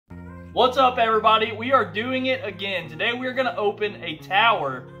What's up, everybody? We are doing it again. Today we are going to open a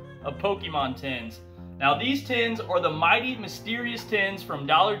tower of Pokemon tins. Now these tins are the mighty mysterious tins from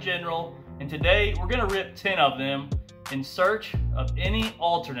Dollar General, and today we're going to rip 10 of them in search of any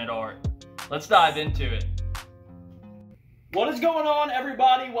alternate art. Let's dive into it. What is going on,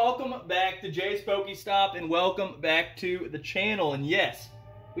 everybody? Welcome back to Jay's Pokestop, and welcome back to the channel. And yes,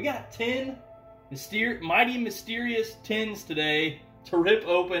 we got 10 mighty mysterious tins today to rip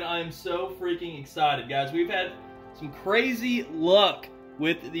open. I am so freaking excited, guys. We've had some crazy luck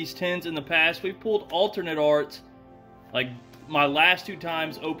with these tins in the past. We've pulled alternate arts like my last two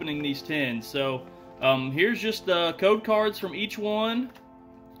times opening these tins. So here's just the code cards from each one.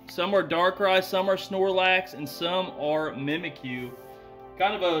 Some are Darkrai, some are Snorlax, and some are Mimikyu.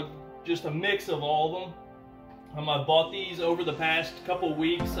 Kind of just a mix of all of them. I bought these over the past couple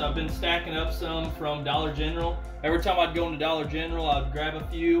weeks. I've been stacking up some from Dollar General. Every time I'd go into Dollar General, I'd grab a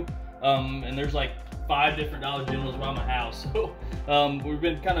few. And there's like 5 different Dollar Generals around my house. So we've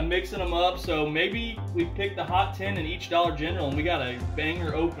been kind of mixing them up. So maybe we picked the hot 10 in each Dollar General and we got a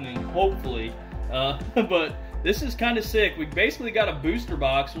banger opening, hopefully. But this is kind of sick. We basically got a booster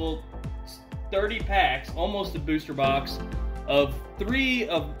box. Well, 30 packs, almost a booster box of 3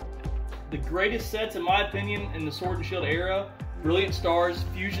 of the greatest sets, in my opinion, in the Sword and Shield era. Brilliant Stars,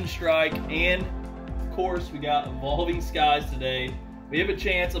 Fusion Strike, and of course we got Evolving Skies today. We have a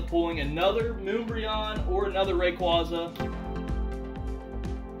chance of pulling another Moonbryon or another Rayquaza.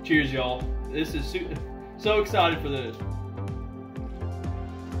 Cheers, y'all. This is so excited for this.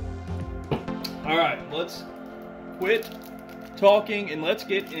 Alright, let's quit talking and let's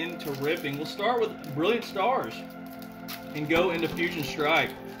get into ripping. We'll start with Brilliant Stars and go into Fusion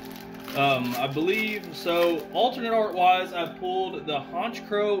Strike. I believe, so alternate art wise, I've pulled the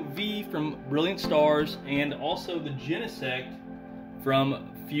Honchkrow V from Brilliant Stars and also the Genesect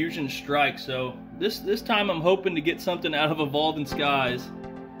from Fusion Strike. So this time I'm hoping to get something out of Evolving Skies.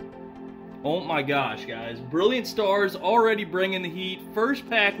 Oh my gosh, guys. Brilliant Stars already bringing the heat. First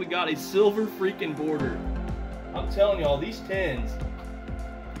pack, we got a silver freaking border. I'm telling y'all, these tins,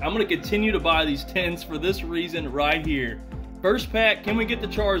 I'm going to continue to buy these tins for this reason right here. First pack, can we get the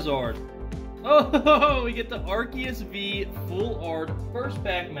Charizard? Oh, we get the Arceus V full art. First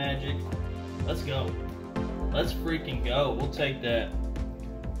pack magic. Let's go. Let's freaking go. We'll take that.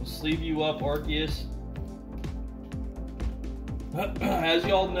 We'll sleeve you up, Arceus. As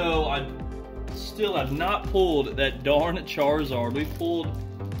y'all know, I still have not pulled that darn Charizard. We've pulled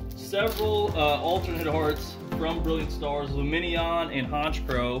several alternate arts from Brilliant Stars, Lumineon and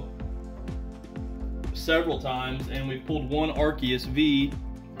Honchkrow, several times, and we pulled one Arceus V,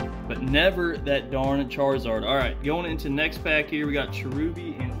 but never that darn Charizard. Alright, going into next pack here, we got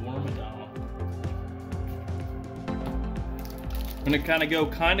Cherubi and Wormadam. I'm going to kind of go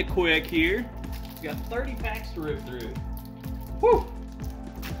kind of quick here. We got 30 packs to rip through. Whew!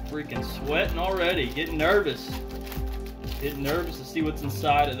 Freaking sweating already, getting nervous. Getting nervous to see what's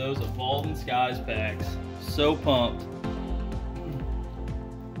inside of those Evolving Skies packs. So pumped.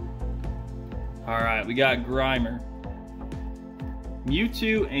 Alright, we got Grimer,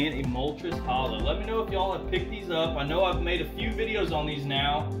 Mewtwo, and a Moltres Holo. Let me know if y'all have picked these up. I know I've made a few videos on these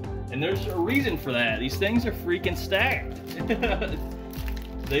now, and there's a reason for that. These things are freaking stacked.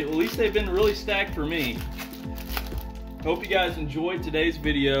 At least they've been really stacked for me. Hope you guys enjoyed today's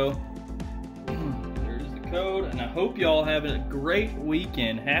video. There's the code, and I hope y'all having a great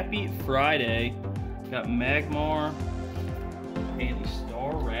weekend. Happy Friday. Got Magmar and a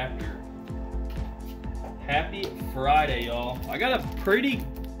Staraptor. Happy Friday, y'all. I got a pretty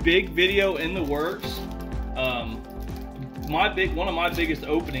big video in the works. One of my biggest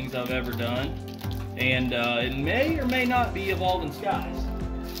openings I've ever done. And it may or may not be Evolving Skies.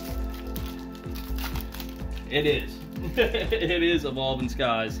 It is. It is Evolving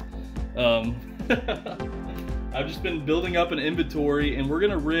Skies. I've just been building up an inventory, and we're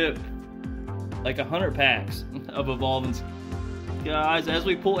gonna rip like 100 packs of Evolving Skies. Guys, as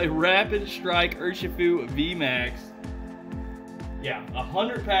we pull a Rapid Strike Urshifu VMAX. Yeah,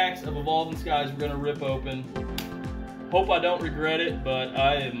 100 packs of Evolving Skies we're going to rip open. Hope I don't regret it, but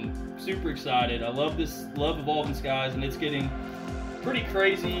I am super excited. I love Evolving Skies, and it's getting pretty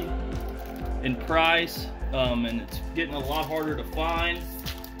crazy in price, and it's getting a lot harder to find.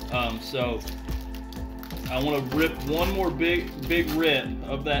 So I want to rip one more big rip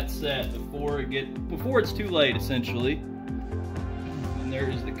of that set before it's too late, essentially. There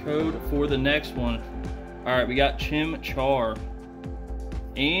is the code for the next one. Alright, we got Chimchar.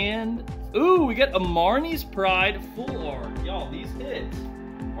 And, ooh, we got a Marnie's Pride full art. Y'all, these hits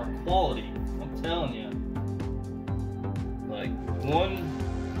are quality. I'm telling you. Like, one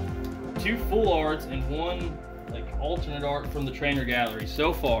 2 full arts and 1 like alternate art from the trainer gallery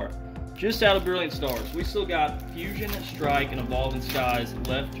so far. Just out of Brilliant Stars. We still got Fusion Strike and Evolving Skies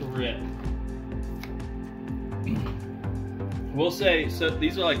left to rip. We'll say, so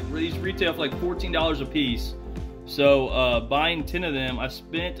these retail for like $14 a piece. So buying 10 of them, I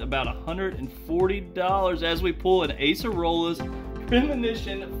spent about $140 as we pull an Ace of Rolas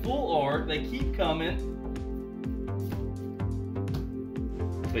Premonition full art. They keep coming.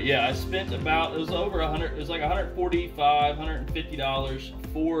 But yeah, I spent about, it was over 100, it was like $145,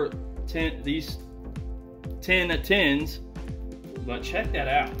 $150 for these 10 tins. But check that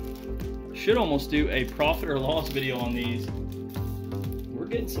out. Should almost do a profit or loss video on these. We're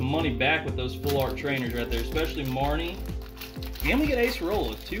getting some money back with those full art trainers right there, especially Marnie. And we get Ace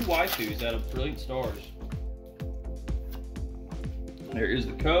Rolla, 2 waifus out of Brilliant Stars. There is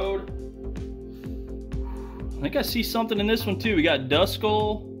the code. I think I see something in this one too. We got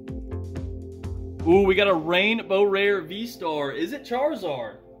Duskull. Ooh, we got a Rainbow Rare V-Star. Is it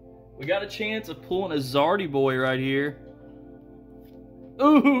Charizard? We got a chance of pulling a Zardy boy right here.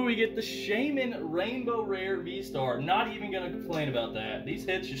 Ooh, we get the Shaman Rainbow Rare V-Star. Not even gonna complain about that. These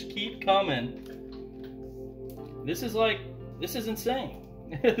hits just keep coming. This is insane.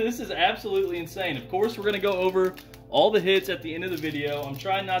 This is absolutely insane. Of course, we're gonna go over all the hits at the end of the video. I'm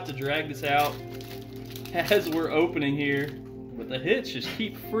trying not to drag this out as we're opening here, but the hits just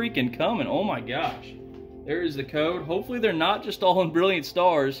keep freaking coming. Oh my gosh. There is the code. Hopefully they're not just all in Brilliant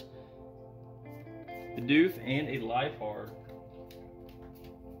Stars. The Doof and a Life Hard.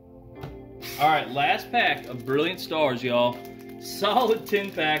 Alright, last pack of Brilliant Stars, y'all. Solid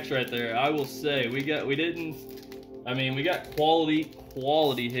 10 packs right there, I will say. We got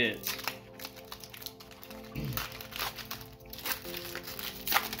quality hits.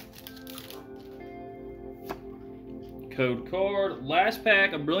 Code card. Last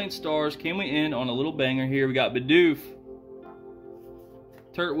pack of Brilliant Stars. Can we end on a little banger here? We got Bidoof,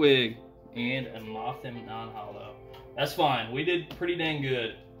 Turtwig, and a Mothim non-hollow. That's fine. We did pretty dang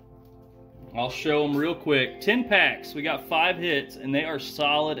good. I'll show them real quick. 10 packs. We got 5 hits, and they are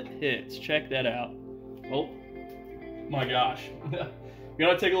solid hits. Check that out. Oh, my gosh. We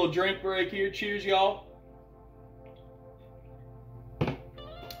gotta take a little drink break here. Cheers, y'all.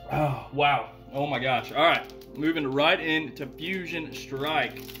 Oh, wow. Oh, my gosh. All right. Moving right into Fusion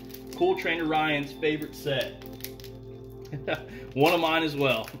Strike. Cool Trainer Ryan's favorite set. One of mine as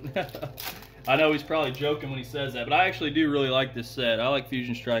well. I know he's probably joking when he says that, but I actually do really like this set. I like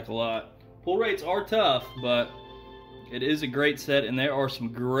Fusion Strike a lot. Pull rates are tough, but it is a great set, and there are some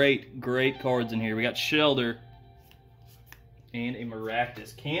great cards in here. We got Shelder and a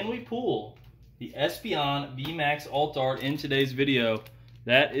Maractus. Can we pull the Espeon VMAX Alt Art in today's video?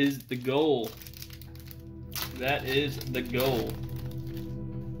 That is the goal. That is the goal.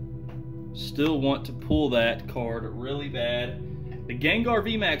 Still want to pull that card really bad. The Gengar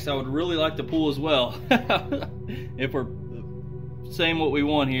VMAX I would really like to pull as well. If we're saying what we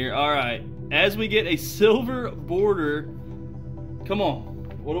want here. Alright. As we get a silver border. Come on.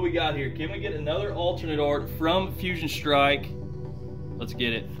 What do we got here? Can we get another alternate art from Fusion Strike? Let's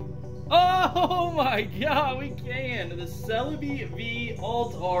get it. Oh my god, we can. The Celebi V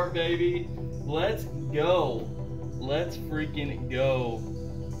Alt Art, baby. Let's go. Let's freaking go.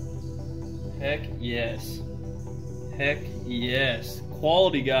 Heck yes. Heck yes.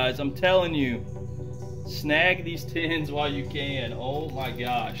 Quality, guys. I'm telling you. Snag these tins while you can. Oh my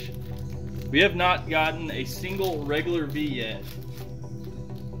gosh. We have not gotten a single regular V yet.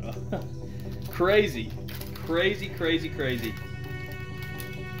 Crazy. Crazy, crazy, crazy.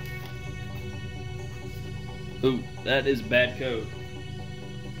 Ooh, that is bad code.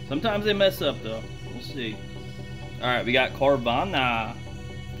 Sometimes they mess up though. We'll see. Alright, we got Carvana.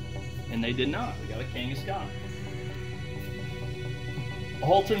 And they did not. We got a Kangaskhan.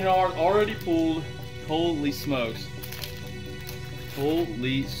 Alternate art already pulled. Holy smokes.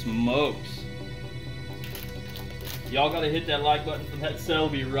 Holy smokes. Y'all gotta hit that like button for that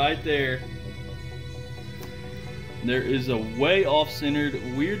Celebi right there. There is a way off-centered,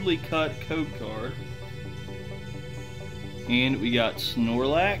 weirdly cut code card. And we got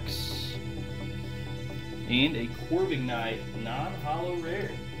Snorlax. And a Corviknight non-hollow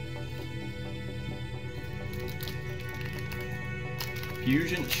rare.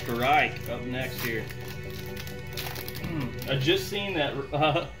 Fusion Strike up next here. I just seen that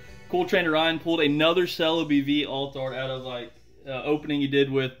Cool Trainer Ryan pulled another Celebi V Alt Art out of like opening he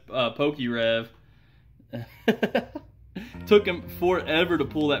did with PokeRev. Took him forever to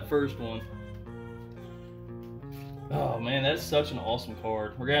pull that first one. Oh man, that's such an awesome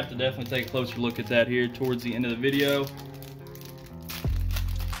card. We're gonna have to definitely take a closer look at that here towards the end of the video.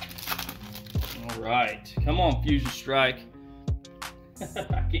 right. Come on, Fusion Strike.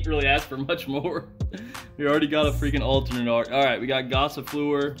 I can't really ask for much more. We already got a freaking alternate art. All right, we got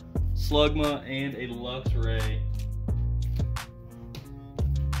Gossifleur, Slugma, and a Luxray.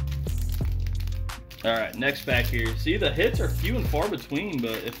 All right, next pack here. See, the hits are few and far between,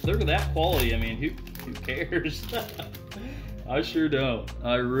 but if they're that quality, I mean, who cares? I sure don't.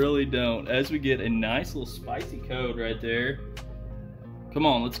 I really don't. As we get a nice little spicy code right there. Come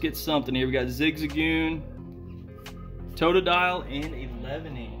on, let's get something here. We got Zigzagoon, Totodile, and a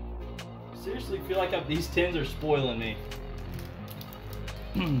Leavening. Seriously, feel like these tins are spoiling me.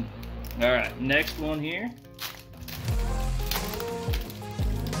 All right, next one here.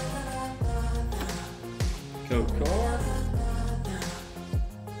 Code card.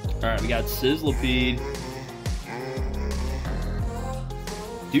 All right, we got Sizzlipede,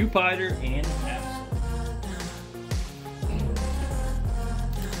 Dewpider, and Absol.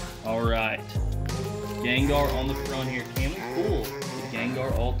 All right, Gengar on the front here. Can we pull the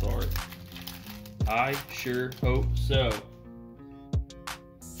Gengar alt art? I sure hope so.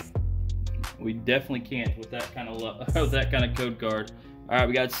 We definitely can't with that kind of code card. All right,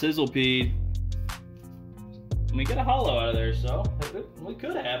 we got Sizzlipede. We get a holo out of there, so we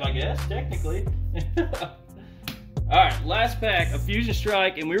could have, I guess, technically. All right, last pack of Fusion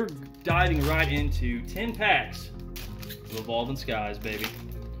Strike, and we were diving right into 10 packs of Evolving Skies, baby.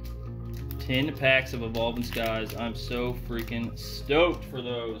 10 packs of Evolving Skies. I'm so freaking stoked for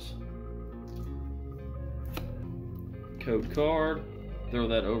those. Code card. Throw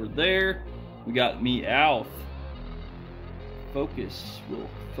that over there. We got Meowth. Focus. We'll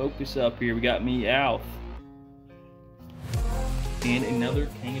focus up here. We got Meowth. And another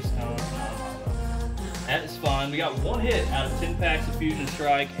Kangaskhan. That is fine. We got one hit out of 10 packs of Fusion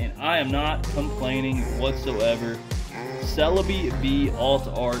Strike, and I am not complaining whatsoever. Celebi V Alt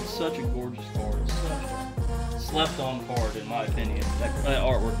Art, such a gorgeous card. Such a slept-on card, in my opinion. That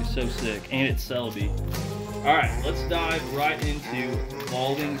artwork is so sick, and it's Celebi. All right, let's dive right into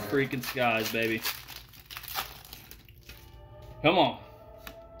Evolving freaking Skies, baby. Come on.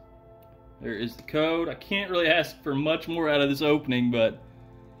 There is the code. I can't really ask for much more out of this opening, but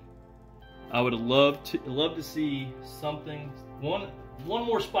I would love to see something. One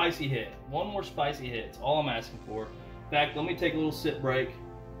more spicy hit. One more spicy hit. It's all I'm asking for. In fact, let me take a little sip break.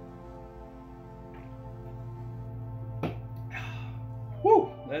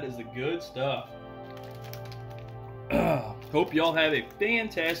 Whew, that is the good stuff. Hope y'all have a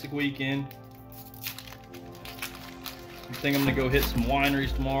fantastic weekend. I think I'm gonna go hit some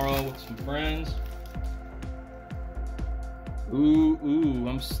wineries tomorrow with some friends. Ooh,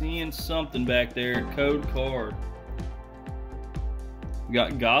 I'm seeing something back there. Code card. We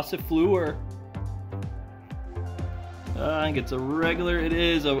got Gossifleur. I think it's a regular. It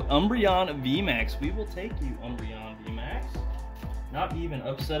is a Umbreon VMAX. We will take you, Umbreon VMAX. Not even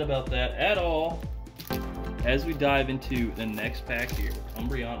upset about that at all. As we dive into the next pack here with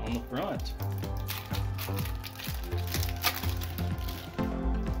Umbreon on the front.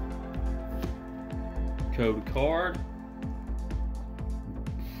 Code card.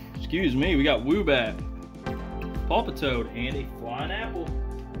 Excuse me, we got Woobat, Palpitoad, and a Flying Apple.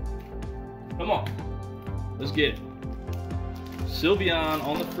 Come on, let's get it. Sylveon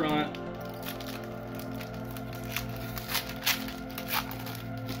on the front.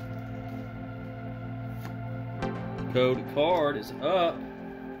 Code card is up.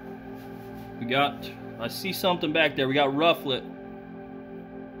 We got, I see something back there. We got Rufflet.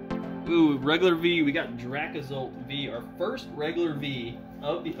 Ooh, regular V. We got Dracozolt V, our first regular V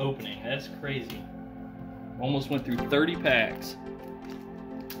of the opening. That's crazy. Almost went through 30 packs.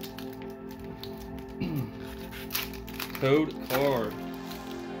 Code card.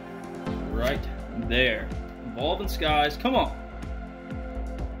 Right there. Evolving Skies. Come on.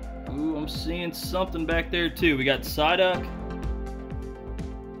 Ooh, I'm seeing something back there too. We got Psyduck.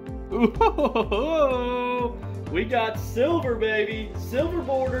 Ooh, we got silver, baby. Silver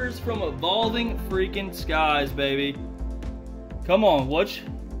borders from Evolving freaking Skies, baby. Come on, which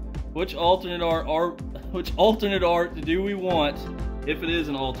alternate art do we want? If it is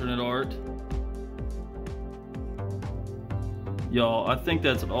an alternate art, y'all, I think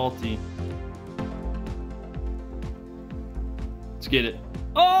that's an alti. Let's get it.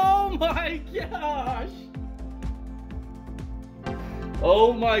 Oh my gosh!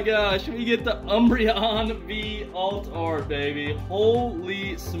 Oh my gosh, we get the Umbreon V alt art, baby.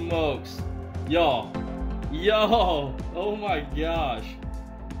 Holy smokes. Y'all. Yo, oh my gosh.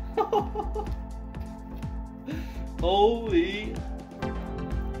 Holy.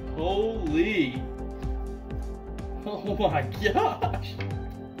 Oh my gosh.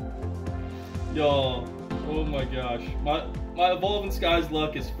 Y'all, oh my gosh. My Evolving Skies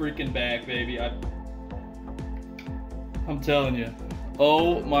luck is freaking back, baby. I'm telling you.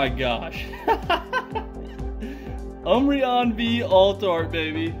 Oh my gosh. Umbreon V Alt Art,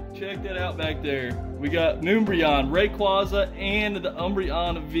 baby. Check that out back there. We got Moonbreon, Rayquaza, and the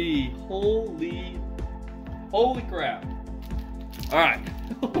Umbreon V. Holy crap. Alright.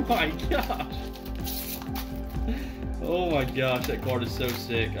 Oh my gosh. Oh my gosh, that card is so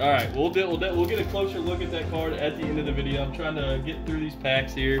sick. Alright, we'll get a closer look at that card at the end of the video. I'm trying to get through these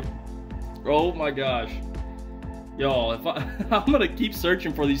packs here. Oh my gosh. Y'all, I'm gonna keep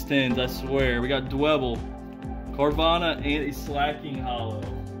searching for these tins, I swear. We got Dwebble, Carvana, and a Slacking Hollow.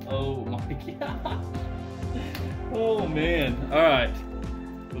 Oh my gosh. Oh man. Alright.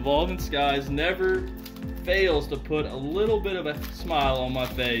 Evolving Skies never fails to put a little bit of a smile on my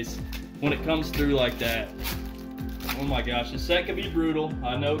face when it comes through like that. Oh my gosh, the set could be brutal.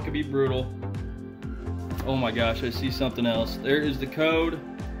 I know it could be brutal. Oh my gosh, I see something else. There is the code.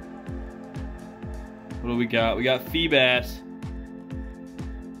 What do we got? We got Feebas.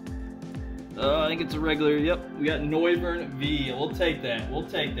 I think it's a regular. Yep, we got Noivern V. We'll take that. We'll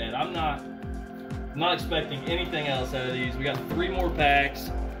take that. I'm not expecting anything else out of these. We got 3 more packs.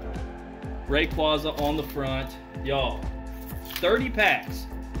 Rayquaza on the front. Y'all, 30 packs.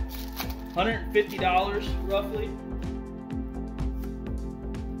 $150 roughly.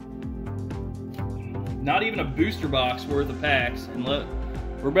 Not even a booster box worth of packs. And look,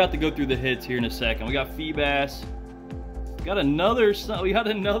 we're about to go through the hits here in a second. We got Feebas. We got another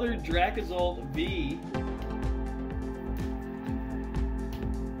Dracozolt V.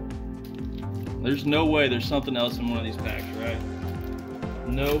 There's no way there's something else in one of these packs, right?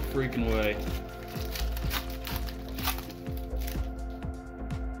 No freaking way.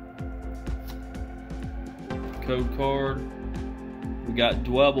 Code card. We got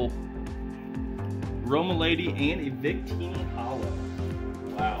Dwebble, Roma Lady, and a Victini Hollow.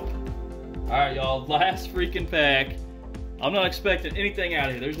 Wow. Alright, y'all. Last freaking pack. I'm not expecting anything out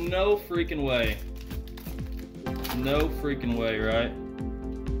of here. There's no freaking way. No freaking way, right?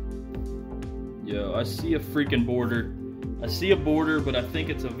 Yo, I see a freaking border. I see a border, but I think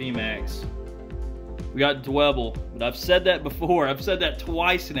it's a VMAX. We got Dwebble, but I've said that before. I've said that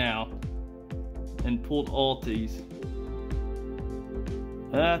twice now. And pulled Alties.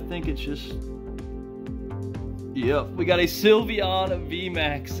 I think it's just... Yep, we got a Sylveon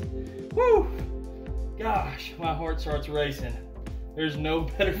VMAX. Woo! Gosh, my heart starts racing. There's no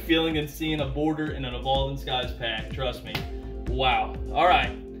better feeling than seeing a border in an Evolving Skies pack, trust me. Wow.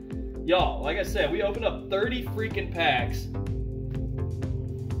 Alright. Y'all, like I said, we opened up 30 freaking packs.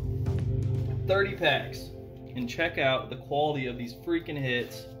 30 packs. And check out the quality of these freaking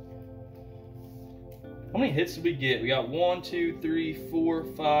hits. How many hits did we get? We got 1, 2, 3, 4,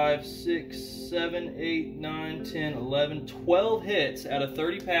 5, 6, 7, 8, 9, 10, 11, 12 hits out of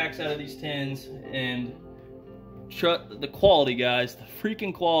 30 packs out of these tins. And the quality, guys, the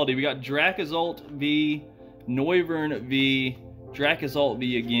freaking quality. We got Dracozolt V, Noivern V, Dracozolt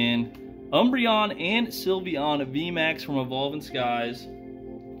V again, Umbreon and Sylveon VMAX from Evolving Skies,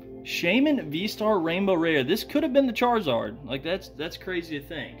 Shaman V-Star Rainbow Rare. This could have been the Charizard. Like, that's crazy to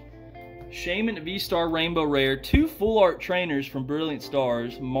think. Shaman V-Star Rainbow Rare, 2 full art trainers from Brilliant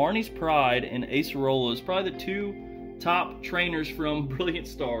Stars, Marnie's Pride and Acerolas, probably the 2 top trainers from Brilliant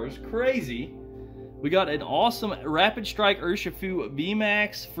Stars. Crazy. We got an awesome Rapid Strike Urshifu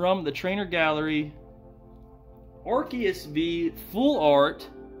VMAX from the Trainer Gallery, Arceus V full art,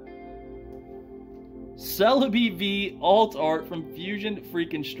 Celebi V alt art from Fusion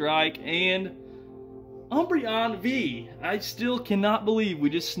freaking Strike, and Umbreon V. I still cannot believe we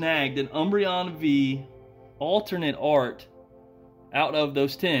just snagged an Umbreon V alternate art out of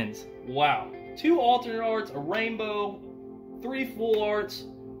those tins. Wow. 2 alternate arts, a rainbow, 3 full arts.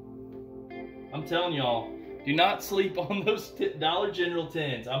 I'm telling y'all, do not sleep on those Dollar General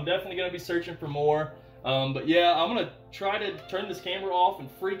tins. I'm definitely going to be searching for more. But yeah, I'm going to try to turn this camera off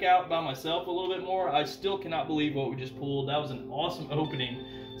and freak out by myself a little bit more. I still cannot believe what we just pulled. That was an awesome opening.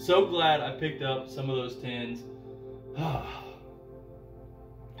 So glad I picked up some of those tins.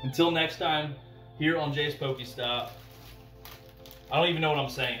 Until next time, here on Jay's Pokestop. I don't even know what I'm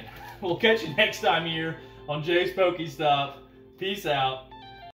saying. We'll catch you next time here on Jay's Pokestop. Peace out.